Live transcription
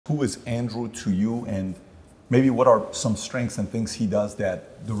who is Andrew to you, and maybe what are some strengths and things he does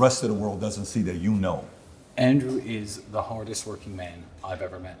that the rest of the world doesn't see that you know? Andrew is the hardest working man I've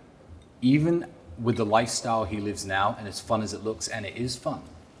ever met. Even with the lifestyle he lives now, and as fun as it looks, and it is fun,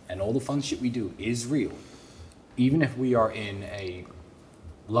 and all the fun shit we do is real. Even if we are in a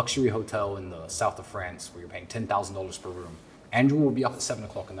luxury hotel in the south of France where you're paying $10,000 per room, Andrew will be up at 7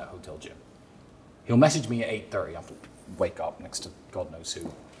 o'clock in that hotel gym. He'll message me at 8:30. I'll wake up next to God knows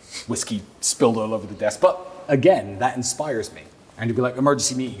who. Whiskey spilled all over the desk. But again, that inspires me. And he'll be like,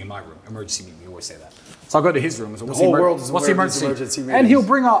 emergency meeting in my room. Emergency meeting, we always say that. So I'll go to his room. So, the whole world is aware of these emergency meetings. And he'll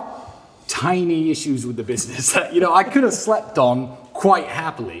bring up tiny issues with the business that, I could have slept on quite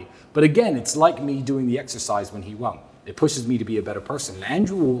happily. But again, it's like me doing the exercise when he won't. It pushes me to be a better person. And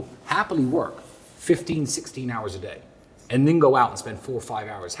Andrew will happily work 15, 16 hours a day and then go out and spend 4 or 5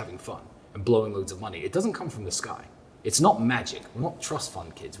 hours having fun and blowing loads of money. It doesn't come from the sky. It's not magic. We're not trust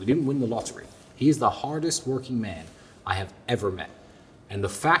fund kids. We didn't win the lottery. He is the hardest working man I have ever met. And the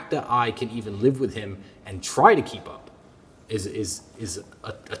fact that I can even live with him and try to keep up is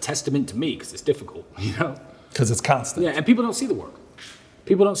a testament to me, because it's difficult, Because it's constant. Yeah, and people don't see the work.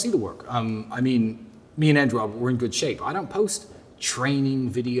 People don't see the work. I mean, me and Andrew, we're in good shape. I don't post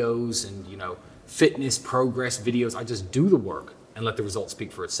training videos and, fitness progress videos. I just do the work and let the results speak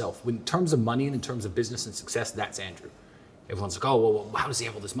for itself. In terms of money and in terms of business and success, that's Andrew. Everyone's like, oh, well, how does he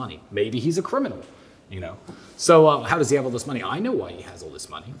have all this money? Maybe he's a criminal, So how does he have all this money? I know why he has all this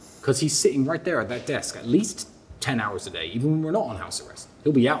money, because he's sitting right there at that desk at least 10 hours a day, even when we're not on house arrest.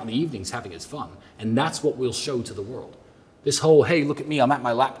 He'll be out in the evenings having his fun, and that's what we'll show to the world. This whole, hey, look at me, I'm at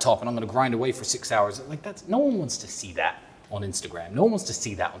my laptop and I'm going to grind away for 6 hours. No one wants to see that on Instagram. No one wants to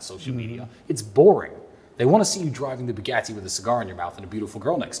see that on social media. It's boring. They want to see you driving the Bugatti with a cigar in your mouth and a beautiful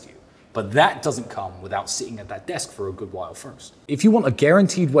girl next to you. But that doesn't come without sitting at that desk for a good while first. If you want a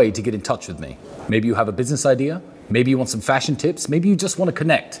guaranteed way to get in touch with me, maybe you have a business idea, maybe you want some fashion tips, maybe you just want to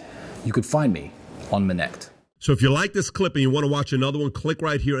connect, you could find me on Minect. So if you like this clip and you want to watch another one, click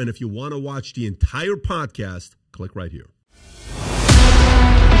right here. And if you want to watch the entire podcast, click right here.